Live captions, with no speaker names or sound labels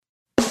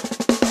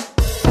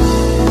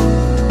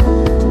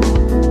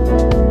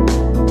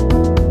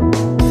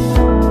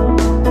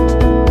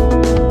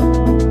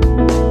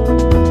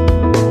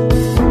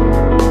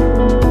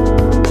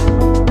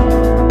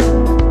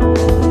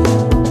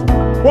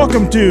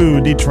Welcome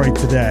to Detroit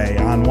Today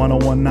on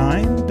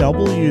 1019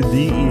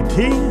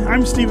 WDET.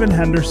 I'm Stephen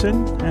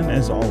Henderson, and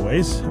as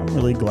always, I'm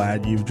really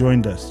glad you've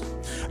joined us.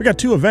 I got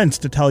two events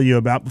to tell you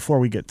about before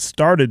we get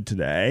started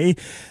today.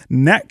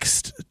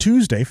 Next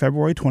Tuesday,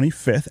 February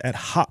 25th at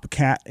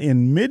Hopcat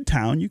in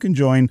Midtown, you can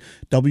join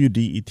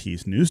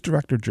WDET's news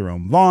director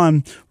Jerome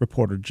Vaughn,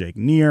 reporter Jake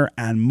Neer,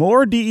 and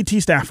more DET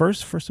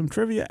staffers for some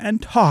trivia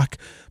and talk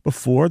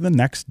before the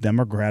next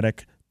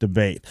Democratic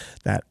debate.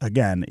 That,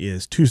 again,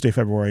 is Tuesday,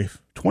 February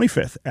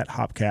 25th at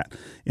Hopcat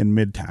in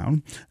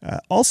Midtown.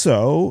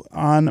 Also,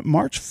 on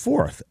March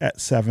 4th at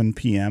 7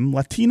 p.m.,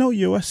 Latino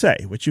USA,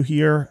 which you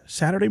hear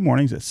Saturday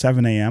mornings at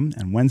 7 a.m.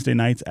 and Wednesday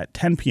nights at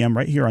 10 p.m.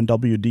 right here on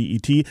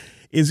WDET,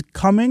 is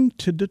coming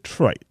to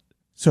Detroit.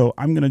 So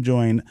I'm going to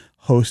join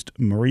host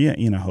Maria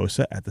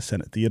Hinojosa at the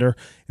Senate Theater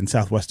in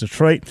Southwest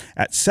Detroit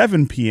at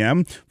 7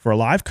 p.m. for a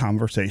live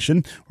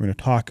conversation. We're going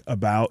to talk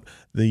about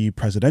the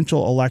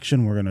presidential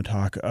election. We're going to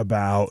talk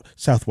about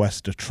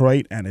Southwest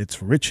Detroit and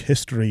its rich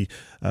history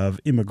of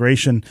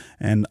immigration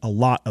and a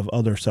lot of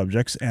other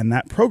subjects. And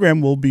that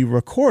program will be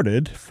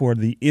recorded for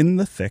the In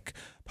the Thick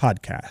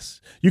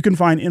podcast. You can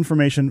find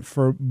information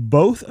for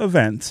both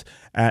events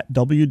at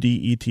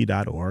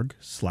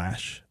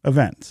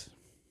wdet.org/events.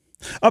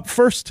 Up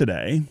first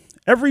today,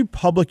 every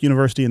public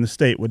university in the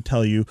state would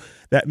tell you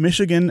that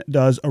Michigan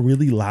does a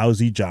really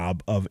lousy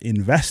job of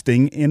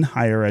investing in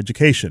higher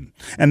education,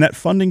 and that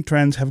funding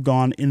trends have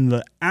gone in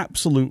the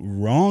absolute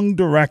wrong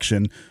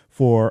direction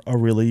for a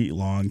really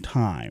long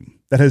time.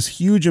 That has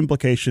huge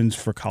implications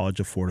for college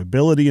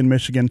affordability in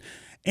Michigan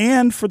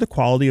and for the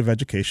quality of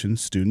education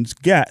students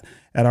get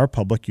at our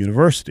public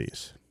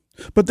universities.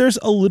 But there's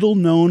a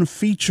little-known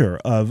feature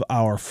of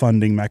our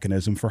funding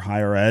mechanism for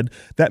higher ed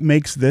that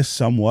makes this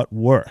somewhat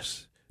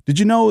worse. Did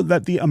you know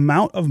that the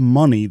amount of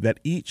money that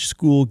each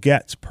school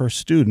gets per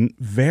student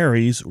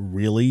varies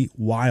really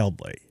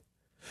wildly?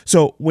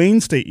 So Wayne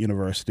State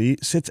University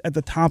sits at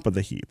the top of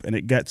the heap, and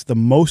it gets the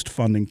most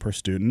funding per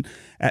student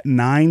at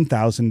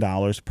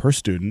 $9,000 per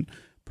student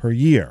per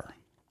year.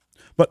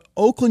 But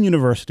Oakland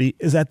University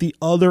is at the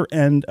other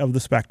end of the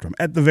spectrum,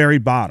 at the very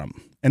bottom,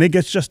 and it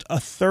gets just a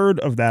third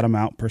of that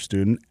amount per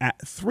student at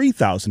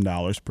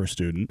 $3,000 per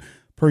student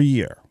per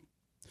year.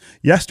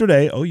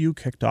 Yesterday, OU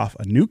kicked off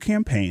a new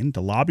campaign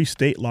to lobby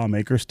state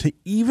lawmakers to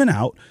even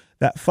out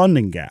that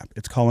funding gap.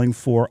 It's calling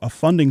for a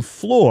funding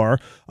floor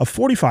of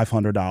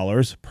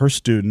 $4,500 per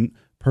student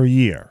per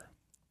year.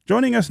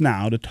 Joining us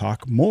now to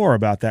talk more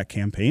about that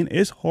campaign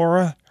is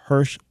Hora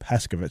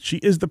Hirsch-Peskovitz. She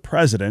is the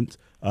president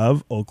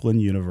of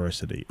Oakland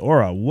University.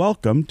 Ora,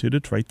 welcome to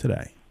Detroit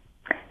Today.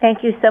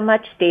 Thank you so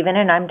much, Stephen,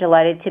 and I'm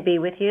delighted to be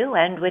with you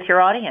and with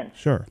your audience.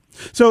 Sure.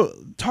 So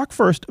talk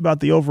first about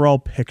the overall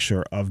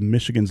picture of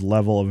Michigan's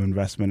level of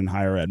investment in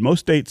higher ed. Most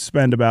states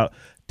spend about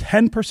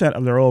 10%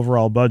 of their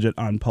overall budget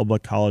on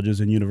public colleges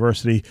and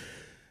university.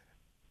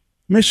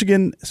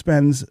 Michigan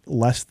spends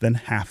less than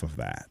half of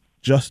that,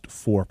 just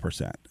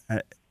 4%.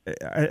 I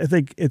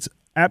think it's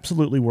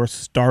absolutely worth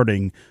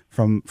starting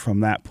from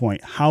that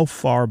point, how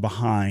far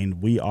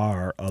behind we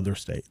are other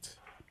states.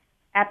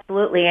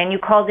 Absolutely, and you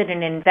called it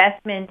an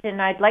investment,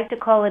 and I'd like to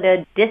call it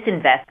a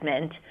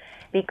disinvestment,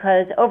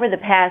 because over the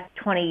past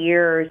 20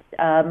 years,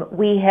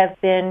 we have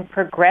been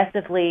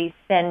progressively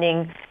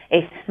spending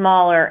a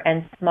smaller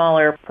and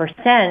smaller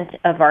percent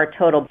of our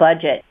total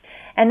budget,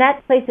 and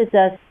that places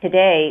us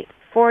today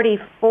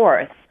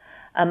 44th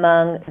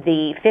among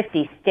the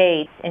 50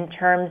 states in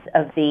terms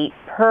of the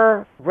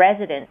per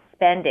resident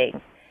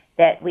spending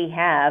that we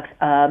have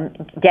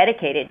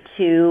dedicated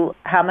to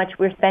how much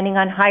we're spending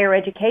on higher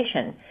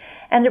education.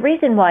 And the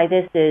reason why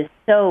this is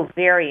so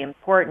very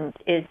important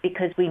is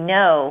because we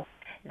know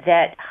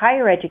that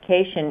higher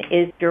education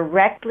is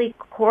directly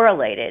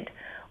correlated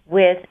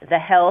with the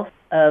health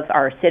of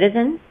our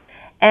citizens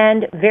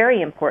and,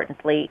 very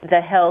importantly,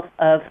 the health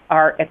of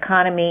our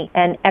economy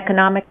and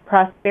economic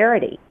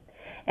prosperity.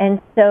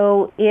 And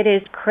so it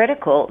is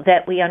critical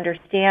that we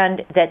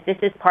understand that this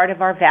is part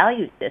of our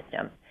value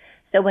system.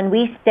 So when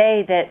we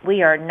say that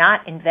we are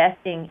not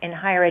investing in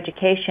higher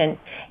education,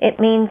 it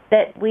means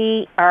that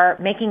we are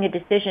making a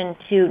decision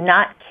to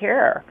not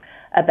care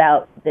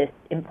about this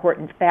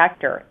important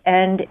factor.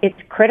 And it's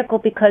critical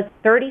because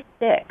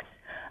 36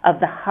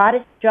 of the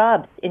hottest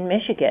jobs in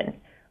Michigan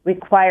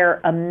require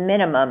a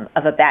minimum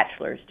of a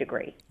bachelor's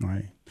degree.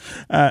 Right.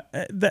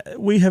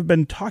 We have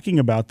been talking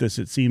about this,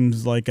 it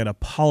seems like, at a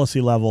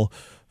policy level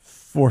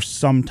for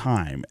some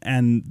time.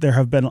 And there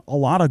have been a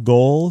lot of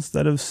goals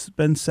that have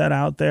been set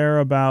out there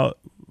about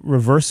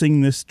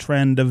reversing this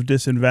trend of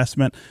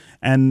disinvestment.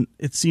 And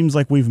it seems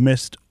like we've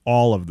missed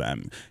all of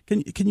them.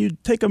 Can you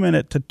take a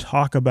minute to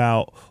talk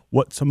about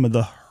what some of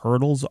the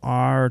hurdles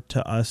are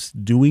to us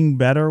doing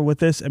better with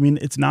this? I mean,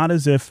 it's not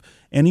as if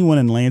anyone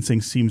in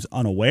Lansing seems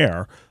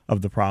unaware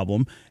of the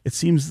problem. It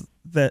seems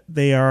that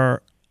they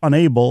are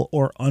unable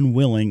or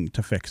unwilling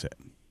to fix it.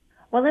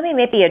 Well, let me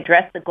maybe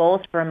address the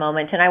goals for a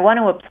moment, and I want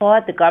to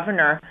applaud the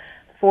governor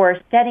for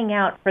setting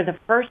out for the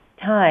first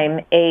time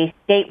a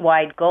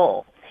statewide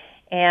goal.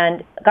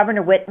 And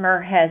Governor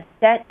Whitmer has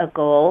set a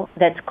goal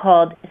that's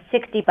called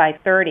 60 by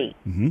 30,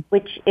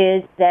 which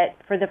is that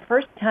for the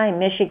first time,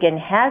 Michigan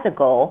has a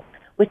goal,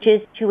 which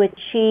is to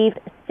achieve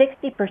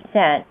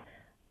 60%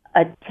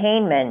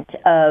 attainment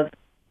of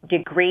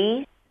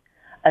degrees,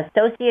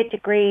 associate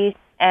degrees,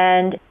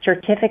 and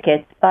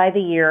certificates by the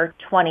year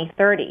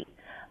 2030.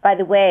 By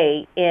the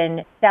way,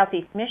 in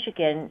Southeast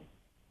Michigan,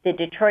 the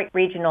Detroit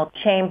Regional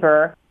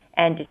Chamber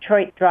and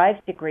Detroit Drives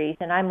Degrees,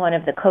 and I'm one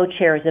of the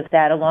co-chairs of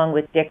that along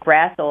with Dick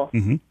Rassel,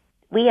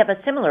 we have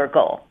a similar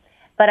goal.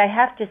 But I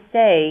have to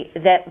say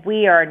that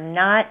we are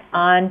not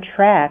on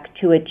track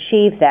to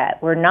achieve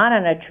that. We're not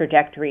on a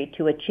trajectory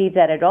to achieve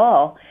that at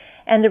all.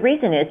 And the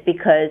reason is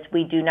because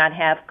we do not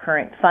have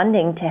current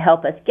funding to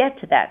help us get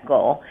to that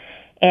goal.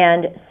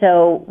 And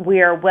so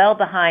we are well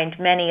behind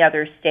many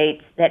other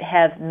states that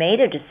have made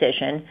a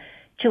decision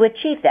to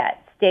achieve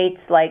that. States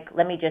like,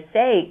 let me just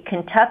say,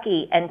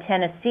 Kentucky and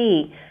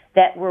Tennessee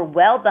that were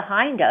well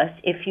behind us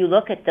if you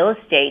look at those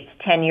states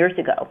 10 years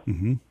ago.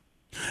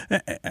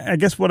 I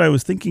guess what I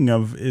was thinking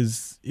of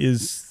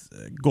is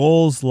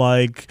goals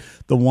like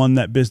the one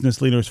that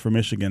Business Leaders for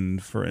Michigan,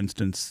 for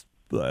instance,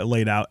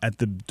 laid out at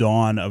the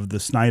dawn of the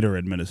Snyder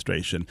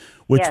administration,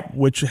 which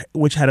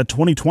had a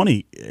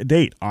 2020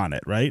 date on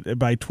it, right?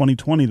 By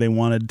 2020, they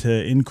wanted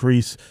to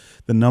increase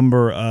the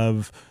number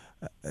of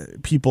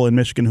people in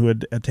Michigan who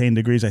had attained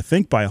degrees, I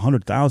think, by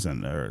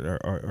 100,000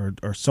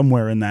 or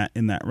somewhere in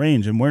that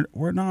range, and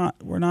we're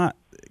not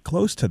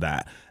close to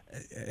that.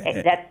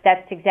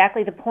 That's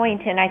exactly the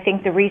point, and I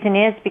think the reason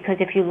is because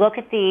if you look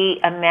at the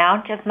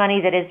amount of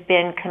money that has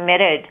been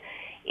committed,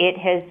 it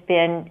has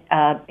been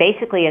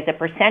basically as a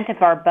percent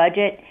of our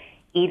budget,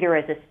 either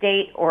as a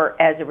state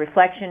or as a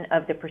reflection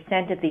of the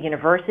percent of the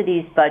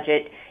university's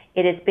budget.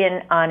 It has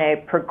been on a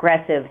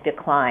progressive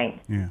decline.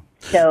 Yeah.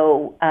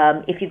 So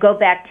if you go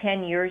back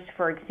 10 years,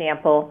 for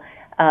example,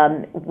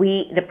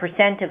 the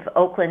percent of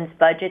Oakland's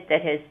budget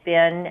that has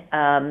been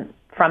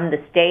from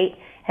the state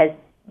has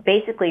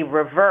basically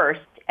reversed,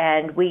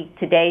 and we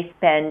today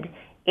spend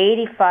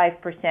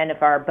 85%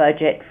 of our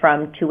budget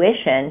from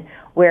tuition,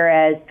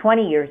 whereas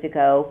 20 years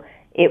ago,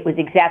 it was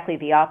exactly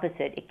the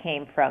opposite. It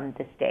came from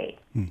the state.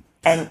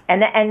 And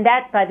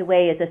that, by the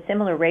way, is a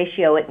similar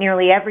ratio at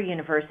nearly every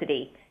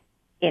university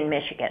in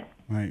Michigan.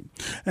 Right.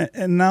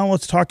 And now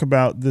let's talk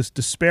about this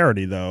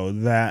disparity, though,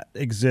 that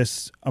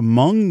exists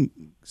among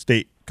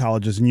state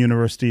colleges and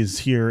universities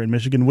here in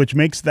Michigan, which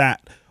makes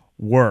that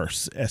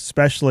worse,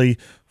 especially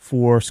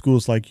for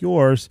schools like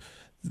yours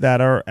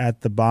that are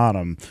at the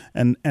bottom.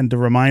 And to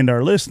remind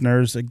our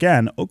listeners,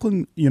 again,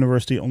 Oakland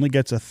University only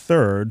gets a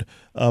third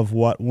of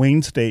what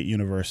Wayne State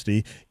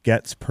University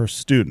gets per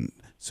student.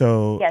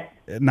 So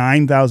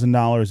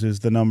 $9,000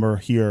 is the number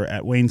here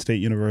at Wayne State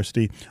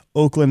University.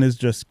 Oakland is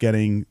just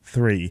getting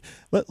 $3,000.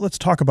 Let's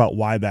talk about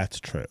why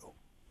that's true.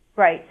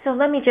 Right. So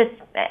let me just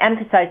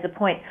emphasize the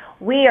point.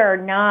 We are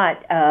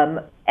not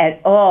at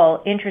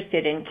all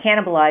interested in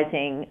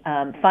cannibalizing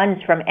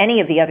funds from any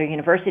of the other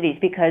universities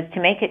because, to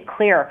make it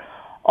clear,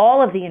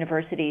 all of the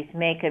universities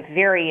make a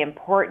very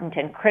important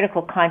and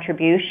critical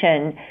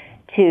contribution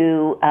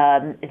to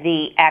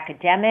the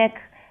academic,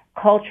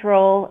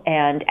 cultural,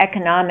 and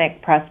economic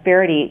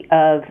prosperity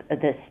of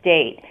the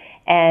state.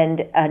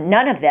 And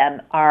none of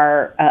them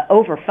are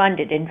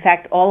overfunded. In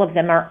fact, all of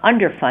them are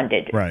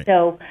underfunded. Right.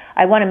 So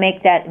I want to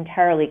make that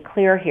entirely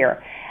clear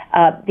here.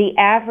 The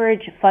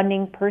average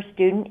funding per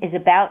student is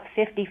about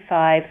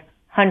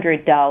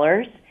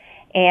 $5,500,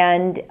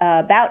 and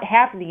about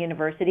half of the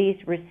universities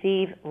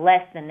receive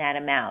less than that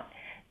amount.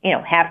 You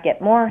know, half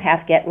get more,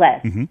 half get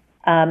less.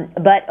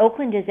 But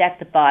Oakland is at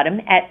the bottom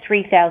at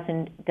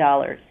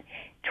 $3,000.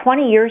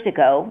 20 years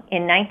ago,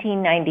 in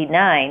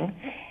 1999,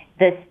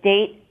 the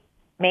state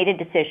made a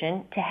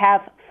decision to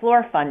have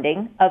floor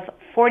funding of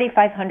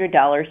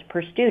 $4,500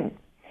 per student.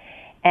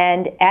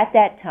 And at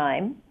that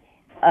time,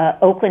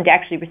 Oakland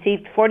actually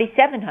received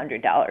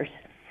 $4,700.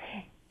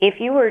 If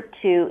you were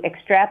to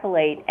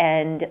extrapolate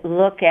and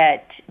look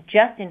at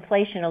just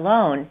inflation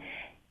alone,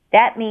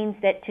 that means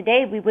that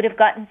today we would have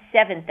gotten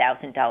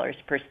 $7,000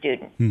 per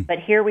student. But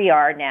here we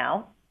are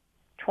now,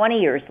 20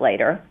 years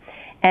later,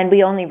 and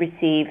we only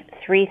receive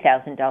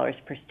 $3,000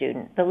 per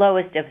student, the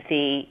lowest of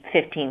the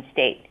 15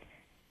 state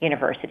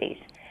universities.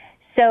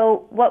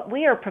 So what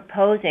we are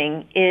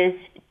proposing is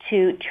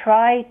to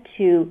try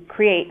to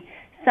create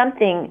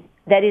something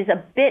that is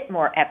a bit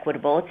more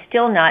equitable. It's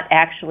still not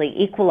actually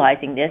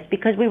equalizing this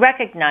because we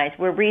recognize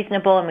we're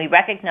reasonable and we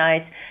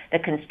recognize the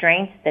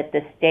constraints that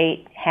the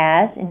state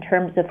has in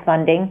terms of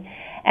funding.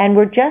 And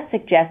we're just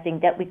suggesting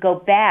that we go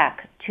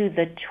back to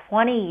the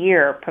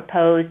 20-year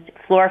proposed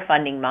floor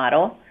funding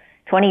model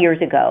 20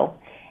 years ago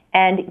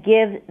and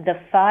give the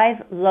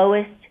 5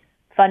 lowest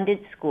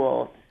funded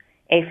schools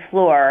a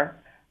floor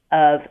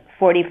of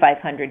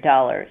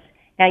 $4,500.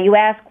 Now you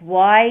ask,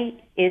 why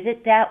is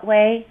it that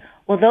way?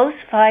 Well, those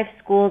 5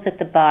 schools at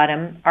the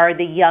bottom are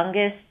the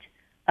youngest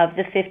of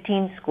the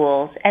 15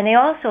 schools, and they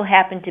also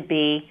happen to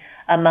be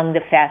among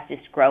the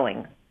fastest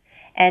growing.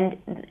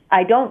 And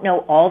I don't know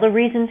all the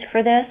reasons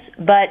for this,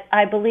 but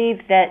I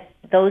believe that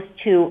those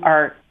two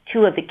are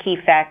two of the key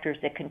factors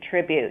that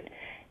contribute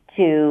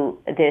to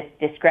this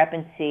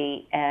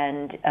discrepancy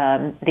and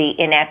the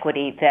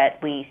inequity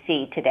that we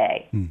see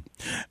today.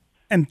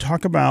 And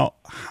talk about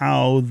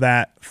how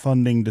that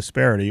funding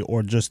disparity,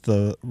 or just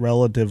the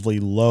relatively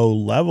low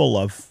level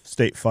of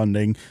state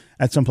funding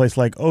at some place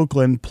like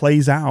Oakland,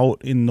 plays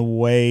out in the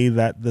way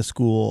that the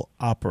school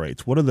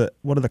operates. What are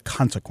the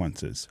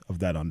consequences of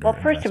that underinvestment?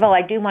 Well, first of all,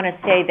 I do want to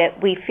say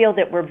that we feel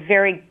that we're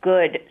very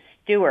good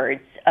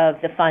stewards of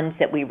the funds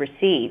that we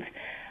receive.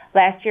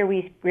 Last year,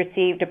 we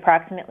received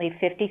approximately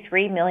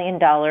 $53 million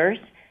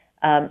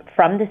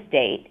from the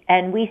state,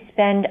 and we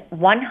spend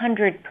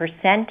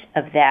 100%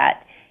 of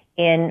that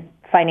in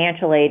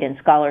financial aid and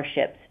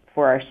scholarships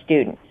for our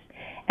students.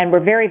 And we're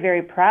very,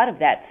 very proud of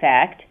that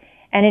fact.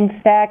 And in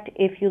fact,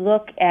 if you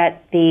look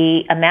at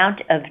the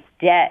amount of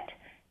debt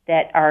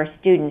that our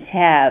students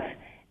have,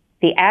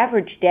 the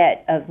average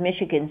debt of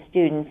Michigan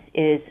students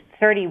is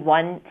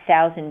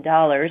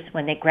 $31,000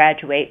 when they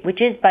graduate, which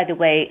is, by the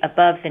way,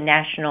 above the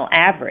national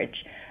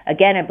average.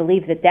 Again, I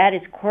believe that that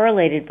is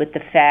correlated with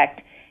the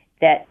fact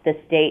that the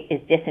state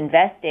is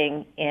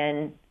disinvesting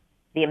in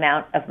the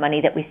amount of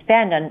money that we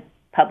spend on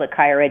public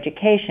higher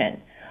education.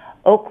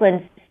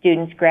 Oakland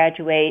students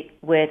graduate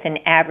with an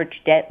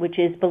average debt which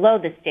is below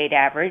the state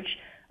average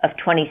of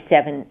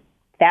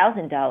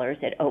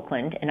 $27,000 at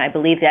Oakland, and I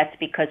believe that's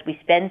because we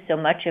spend so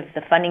much of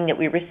the funding that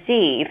we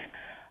receive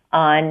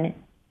on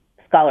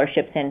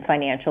scholarships and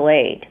financial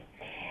aid.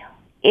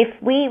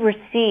 If we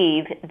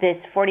receive this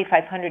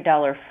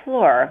 $4,500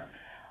 floor,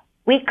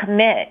 we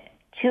commit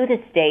to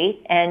the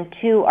state and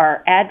to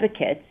our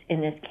advocates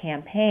in this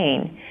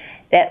campaign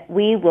that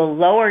we will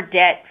lower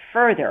debt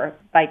further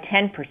by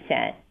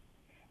 10%,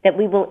 that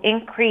we will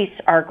increase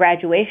our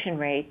graduation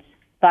rates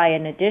by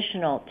an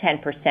additional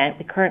 10%.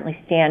 We currently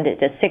stand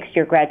at a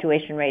 6-year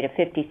graduation rate of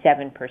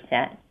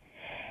 57%.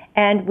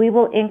 And we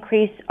will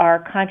increase our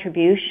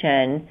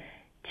contribution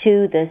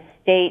to the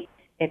state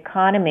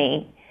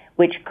economy,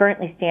 which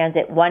currently stands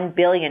at $1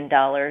 billion,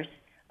 by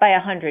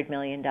 $100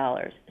 million.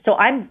 So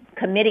I'm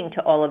committing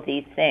to all of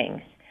these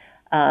things.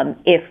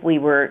 If we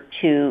were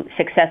to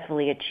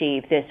successfully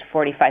achieve this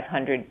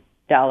 $4,500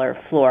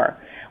 floor,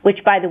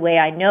 which, by the way,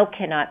 I know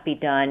cannot be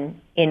done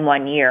in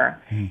 1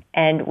 year.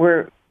 And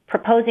we're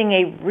proposing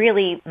a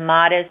really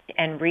modest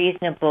and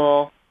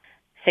reasonable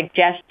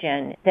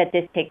suggestion that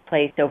this take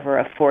place over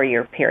a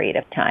 4-year period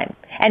of time.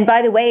 And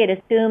by the way, it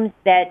assumes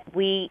that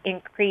we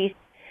increase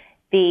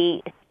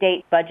the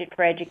state budget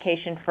for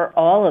education for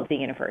all of the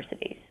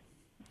universities.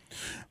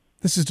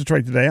 This is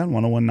Detroit Today on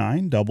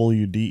 101.9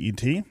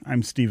 WDET.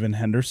 I'm Stephen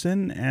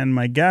Henderson, and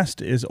my guest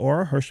is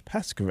Ora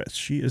Hirsch-Paskovitz.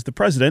 She is the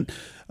president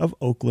of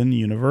Oakland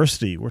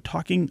University. We're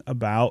talking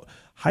about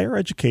higher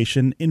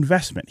education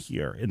investment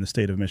here in the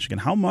state of Michigan.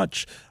 How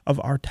much of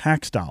our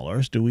tax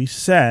dollars do we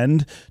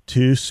send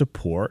to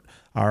support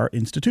our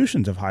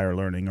institutions of higher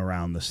learning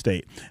around the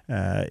state?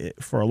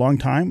 For a long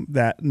time,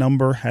 that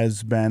number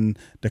has been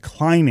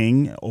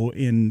declining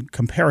in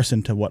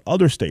comparison to what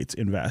other states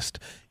invest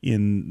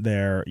in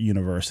their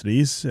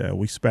universities.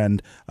 We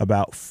spend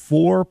about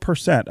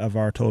 4% of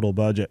our total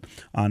budget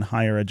on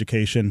higher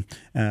education.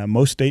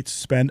 Most states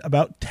spend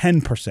about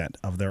 10%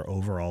 of their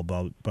overall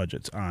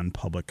budgets on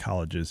public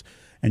colleges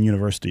and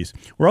universities.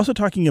 We're also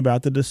talking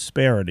about the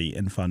disparity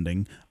in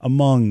funding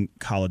among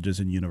colleges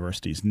and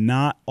universities.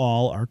 Not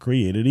all are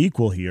created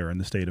equal here in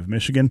the state of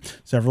Michigan.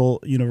 Several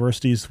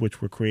universities,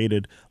 which were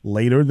created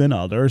later than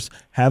others,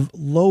 have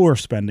lower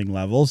spending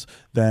levels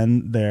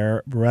than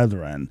their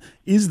brethren.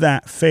 Is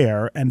that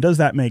fair, and does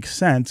that make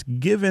sense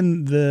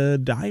given the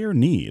dire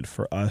need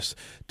for us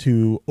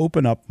to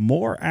open up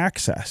more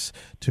access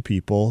to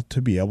people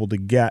to be able to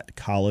get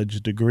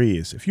college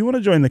degrees? If you want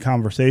to join the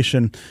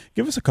conversation,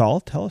 give us a call.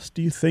 Tell us,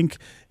 do you think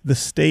the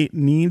state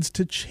needs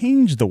to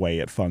change the way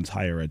it funds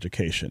higher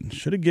education?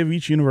 Should it give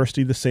each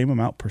university the same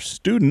amount per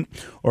student,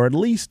 or at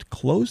least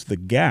close the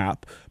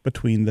gap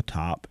between the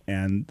top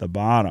and the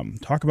bottom?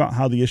 Talk about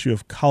how the issue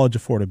of college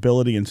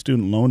affordability and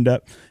student loan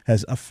debt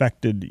has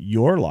affected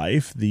your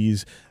life.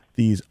 These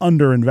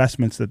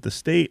underinvestments that the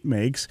state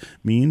makes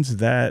means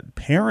that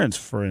parents,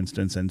 for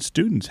instance, and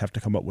students have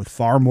to come up with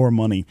far more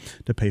money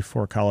to pay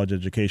for college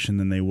education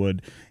than they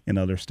would in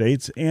other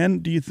states.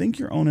 And do you think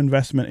your own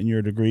investment in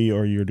your degree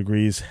or your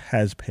degrees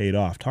has paid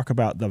off? Talk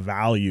about the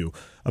value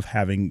of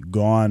having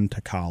gone to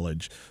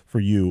college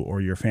for you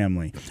or your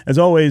family. As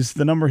always,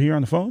 the number here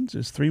on the phones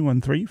is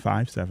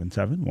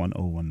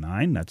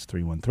 313-577-1019. That's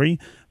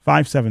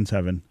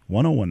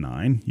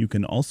 313-577-1019. You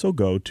can also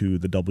go to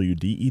the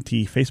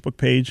WDET Facebook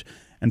page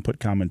and put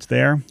comments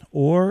there,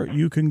 or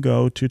you can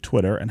go to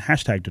Twitter and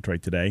hashtag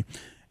Detroit Today,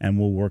 and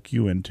we'll work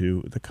you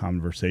into the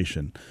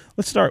conversation.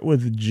 Let's start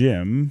with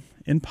Jim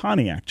in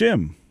Pontiac.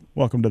 Jim,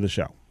 welcome to the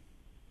show.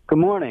 Good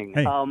morning.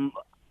 Hey.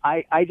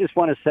 I just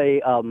want to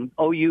say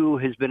OU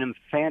has been a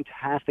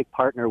fantastic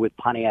partner with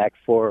Pontiac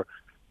for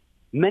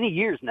many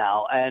years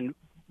now, and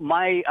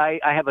I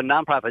have a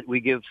nonprofit. We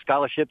give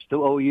scholarships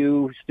to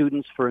OU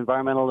students for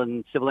environmental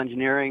and civil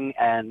engineering,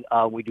 and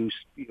we do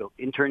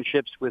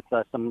internships with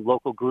some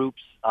local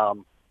groups.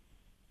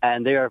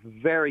 And they are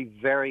very,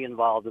 very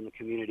involved in the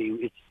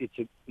community. It's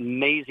an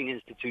amazing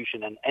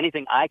institution, and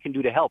anything I can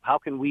do to help. How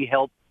can we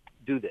help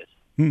do this?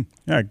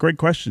 Yeah, great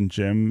question,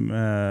 Jim.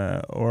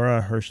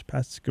 Ora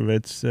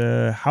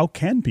Hirsch-Paskovitz, how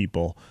can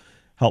people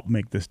help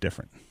make this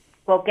different?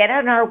 Well, get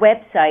on our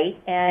website,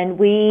 and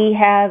we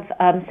have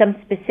some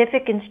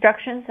specific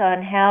instructions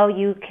on how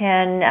you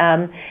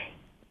can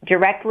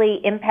directly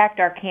impact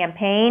our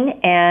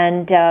campaign,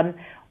 and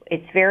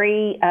it's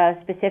very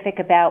specific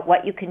about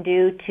what you can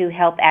do to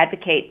help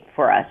advocate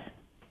for us.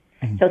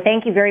 Mm-hmm. So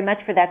thank you very much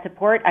for that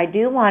support. I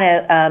do want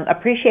to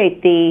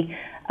appreciate the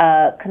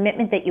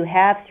commitment that you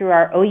have through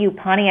our OU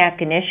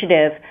Pontiac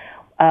initiative.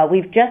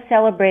 We've just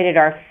celebrated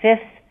our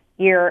 5th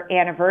year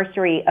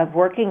anniversary of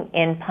working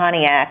in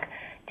Pontiac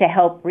to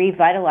help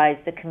revitalize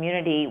the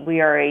community.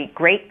 We are a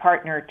great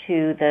partner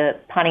to the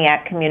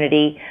Pontiac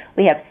community.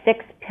 We have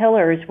 6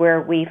 pillars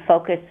where we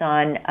focus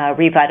on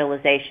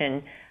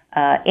revitalization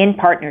in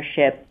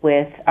partnership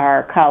with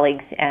our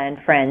colleagues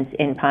and friends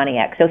in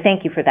Pontiac. So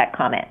thank you for that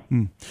comment.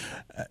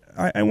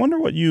 I wonder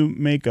what you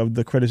make of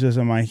the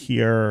criticism I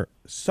hear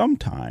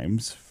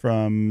sometimes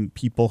from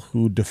people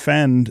who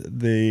defend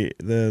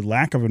the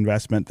lack of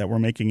investment that we're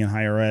making in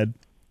higher ed,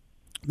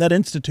 that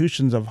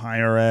institutions of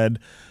higher ed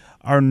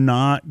are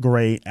not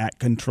great at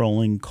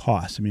controlling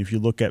costs. I mean, if you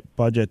look at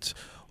budgets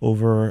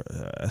over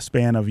a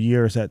span of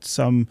years at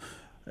some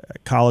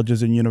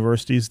colleges and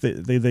universities,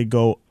 they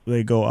go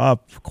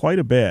up quite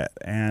a bit,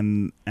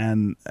 and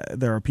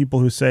there are people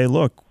who say,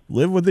 look,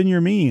 live within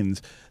your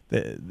means.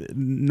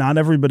 Not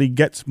everybody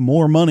gets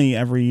more money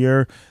every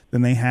year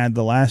than they had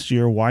the last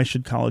year. Why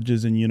should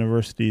colleges and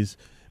universities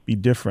be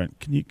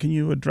different? Can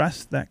you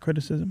address that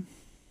criticism?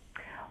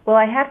 Well,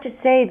 I have to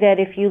say that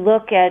if you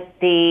look at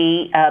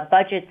the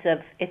budgets of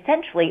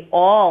essentially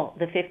all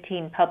the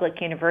 15 public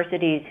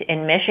universities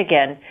in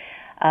Michigan,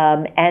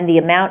 and the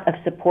amount of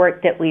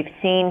support that we've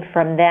seen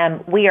from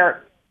them, we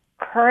are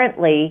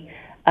currently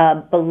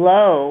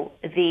below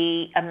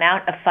the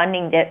amount of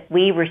funding that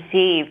we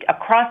received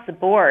across the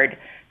board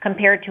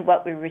compared to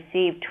what we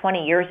received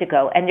 20 years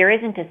ago. And there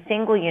isn't a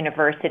single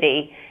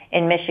university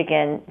in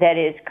Michigan that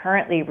is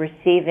currently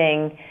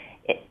receiving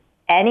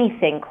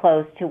anything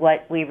close to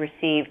what we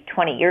received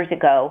 20 years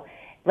ago,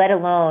 let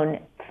alone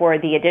for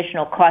the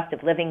additional cost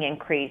of living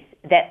increase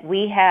that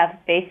we have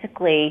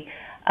basically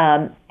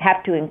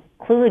have to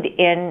include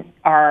in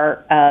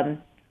our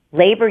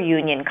labor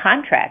union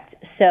contract.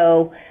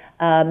 So,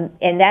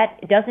 and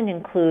that doesn't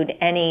include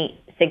any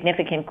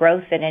significant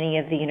growth that any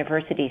of the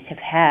universities have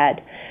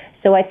had.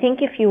 So I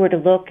think if you were to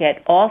look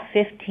at all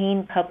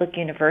 15 public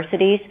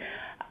universities,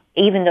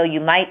 even though you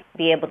might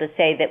be able to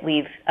say that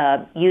we've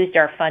used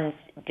our funds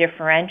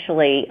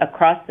differentially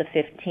across the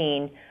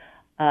 15,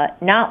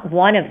 not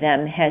one of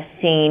them has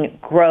seen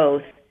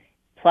growth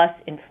plus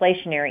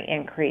inflationary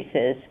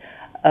increases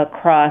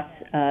across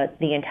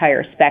the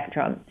entire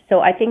spectrum. So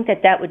I think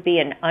that would be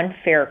an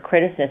unfair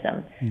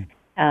criticism,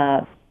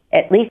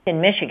 at least in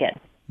Michigan.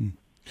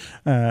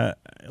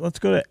 Let's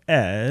go to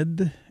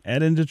Ed.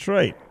 Ed in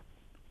Detroit.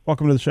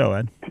 Welcome to the show,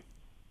 Ed.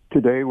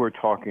 Today we're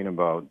talking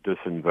about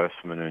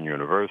disinvestment in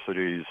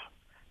universities.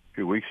 A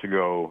few weeks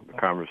ago, the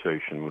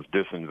conversation was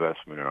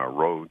disinvestment in our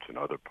roads and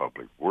other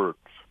public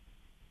works.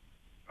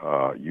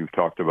 You've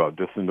talked about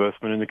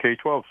disinvestment in the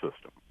K-12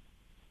 system.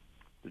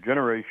 The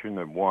generation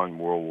that won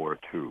World War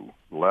II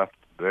left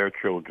their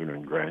children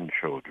and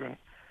grandchildren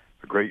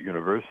a great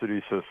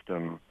university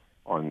system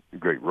on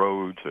great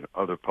roads and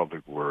other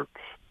public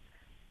works.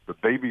 The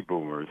baby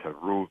boomers have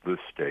ruled this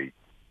state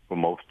for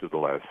most of the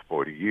last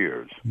 40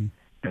 years.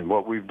 And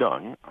what we've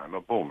done, I'm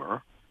a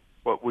boomer,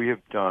 what we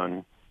have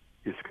done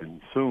is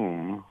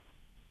consume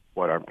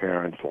what our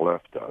parents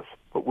left us,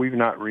 but we've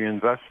not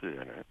reinvested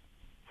in it.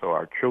 So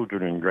our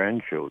children and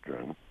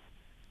grandchildren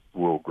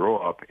will grow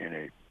up in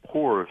a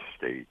poorer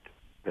state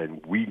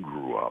than we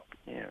grew up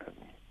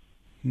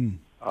in.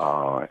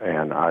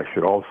 And I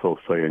should also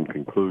say in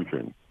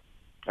conclusion,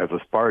 as a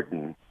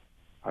Spartan,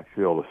 I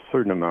feel a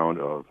certain amount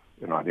of,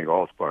 and I think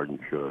all Spartans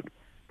should,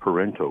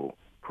 parental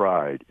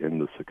pride in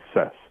the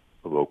success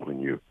of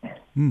Oakland U.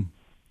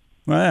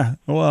 Well, yeah.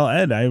 Well,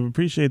 Ed, I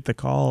appreciate the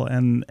call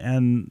and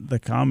the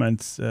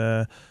comments.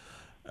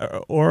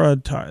 Ora,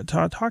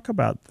 talk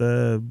about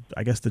the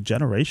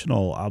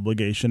generational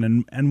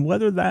obligation and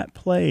whether that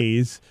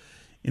plays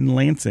in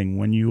Lansing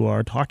when you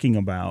are talking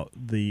about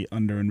the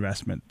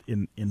underinvestment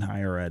in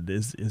higher ed.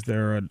 Is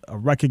there a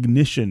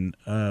recognition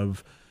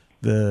of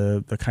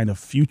the kind of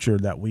future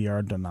that we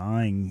are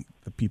denying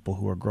the people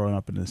who are growing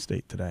up in the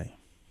state today?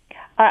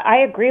 I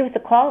agree with the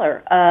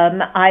caller.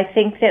 I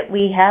think that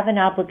we have an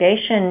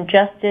obligation,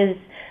 just as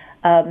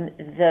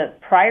the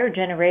prior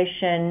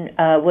generation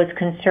was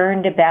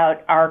concerned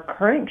about our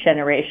current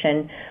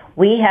generation.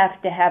 We have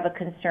to have a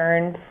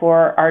concern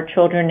for our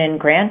children and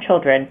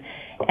grandchildren.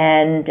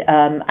 And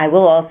I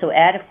will also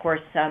add, of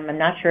course, I'm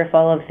not sure if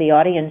all of the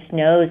audience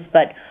knows,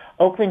 but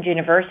Oakland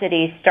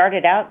University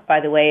started out, by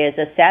the way, as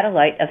a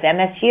satellite of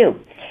MSU,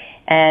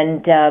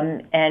 and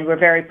we're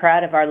very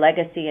proud of our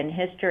legacy and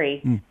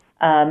history.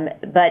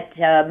 But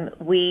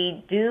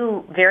we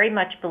do very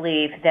much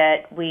believe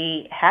that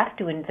we have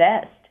to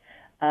invest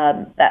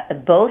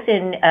both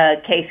in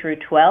K through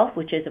 12,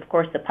 which is, of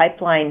course, the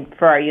pipeline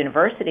for our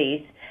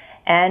universities,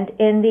 and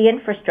in the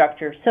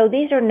infrastructure. So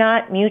these are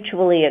not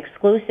mutually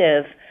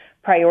exclusive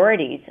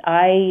priorities.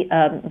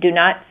 I do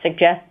not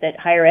suggest that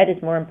higher ed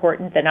is more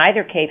important than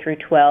either K through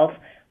 12,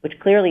 which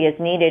clearly is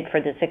needed for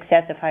the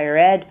success of higher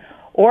ed,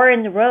 or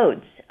in the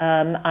roads.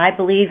 I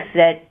believe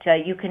that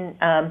you can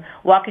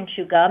walk and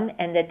chew gum,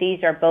 and that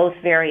these are both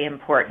very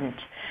important.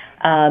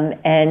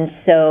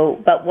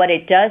 But what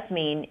it does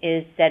mean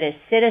is that as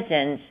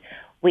citizens,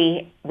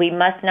 we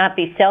must not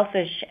be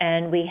selfish,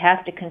 and we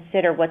have to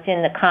consider what's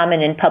in the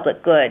common and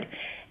public good,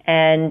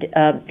 and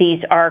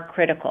these are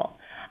critical.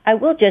 I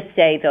will just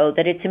say, though,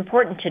 that it's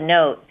important to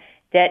note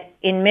that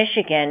in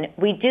Michigan,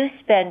 we do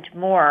spend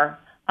more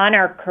on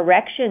our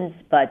corrections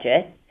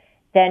budget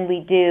than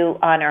we do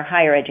on our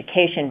higher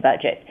education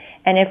budget.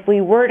 And if we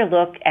were to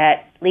look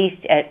at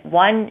least at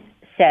one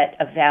set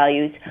of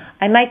values,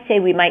 I might say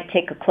we might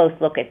take a close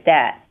look at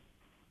that.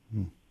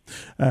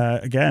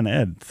 Again,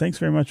 Ed, thanks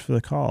very much for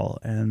the call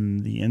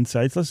and the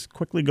insights. Let's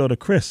quickly go to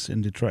Chris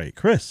in Detroit.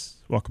 Chris,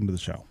 welcome to the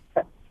show.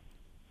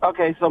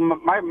 Okay, so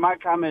my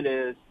comment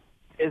is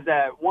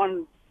that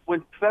when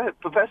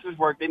professors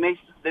work, they may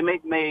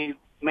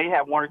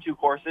have one or two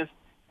courses,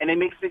 and they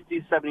make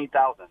 $60,000 to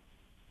 $70,000.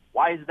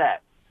 Why is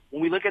that?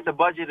 When we look at the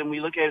budget and we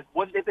look at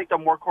what if they picked up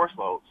more course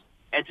loads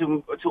and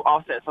to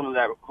offset some of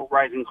that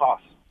rising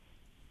costs?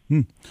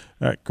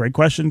 Great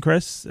question,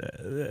 Chris.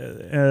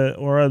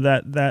 Or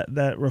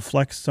that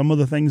reflects some of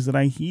the things that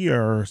I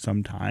hear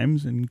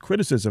sometimes in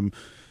criticism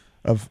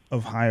of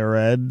higher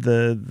ed,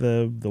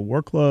 the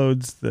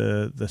workloads,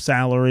 the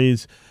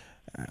salaries.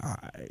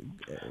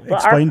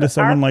 Explain to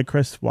someone like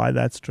Chris why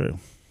that's true.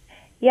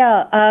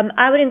 Yeah,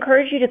 I would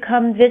encourage you to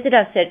come visit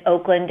us at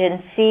Oakland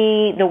and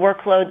see the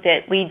workload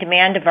that we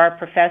demand of our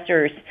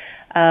professors.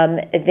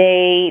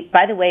 They,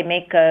 by the way,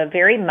 make a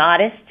very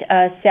modest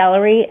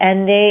salary,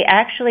 and they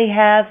actually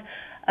have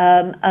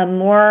a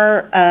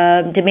more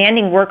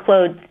demanding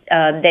workload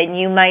than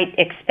you might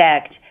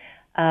expect.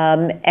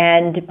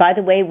 And by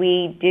the way,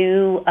 we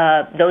do,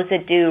 those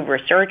that do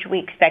research, we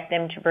expect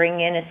them to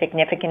bring in a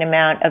significant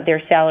amount of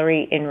their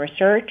salary in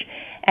research.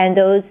 And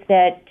those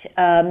that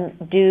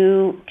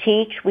do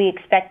teach, we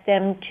expect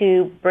them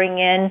to bring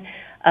in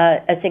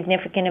a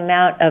significant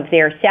amount of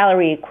their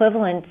salary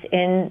equivalents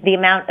in the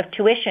amount of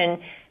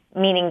tuition,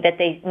 meaning that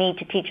they need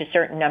to teach a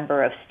certain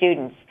number of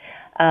students,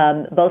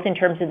 both in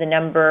terms of the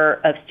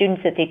number of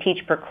students that they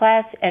teach per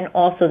class and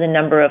also the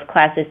number of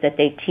classes that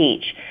they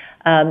teach.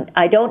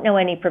 I don't know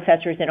any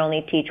professors that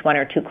only teach one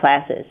or two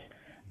classes,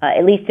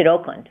 at least at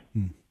Oakland.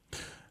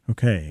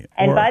 Okay.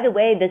 And by the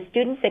way, the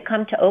students that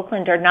come to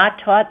Oakland are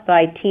not taught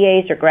by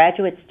TAs or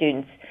graduate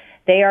students.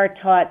 They are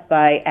taught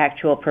by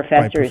actual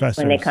professors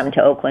when they come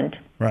to Oakland.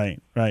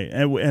 Right.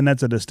 And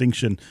that's a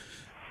distinction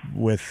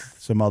with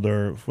some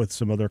other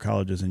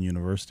colleges and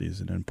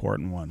universities, an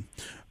important one.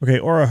 Okay,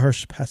 Ora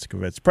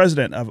Hirsch-Paskovitz,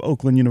 president of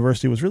Oakland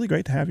University. It was really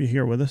great to have you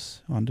here with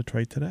us on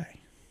Detroit Today.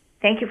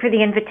 Thank you for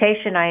the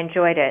invitation. I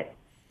enjoyed it.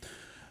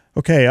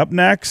 Okay, up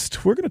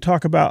next, we're going to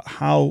talk about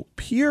how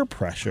peer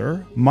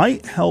pressure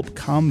might help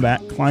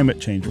combat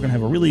climate change. We're going to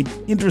have a really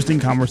interesting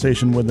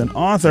conversation with an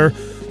author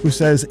who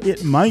says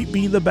it might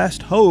be the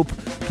best hope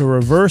to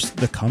reverse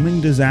the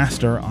coming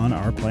disaster on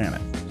our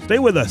planet. Stay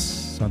with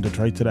us on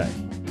Detroit Today.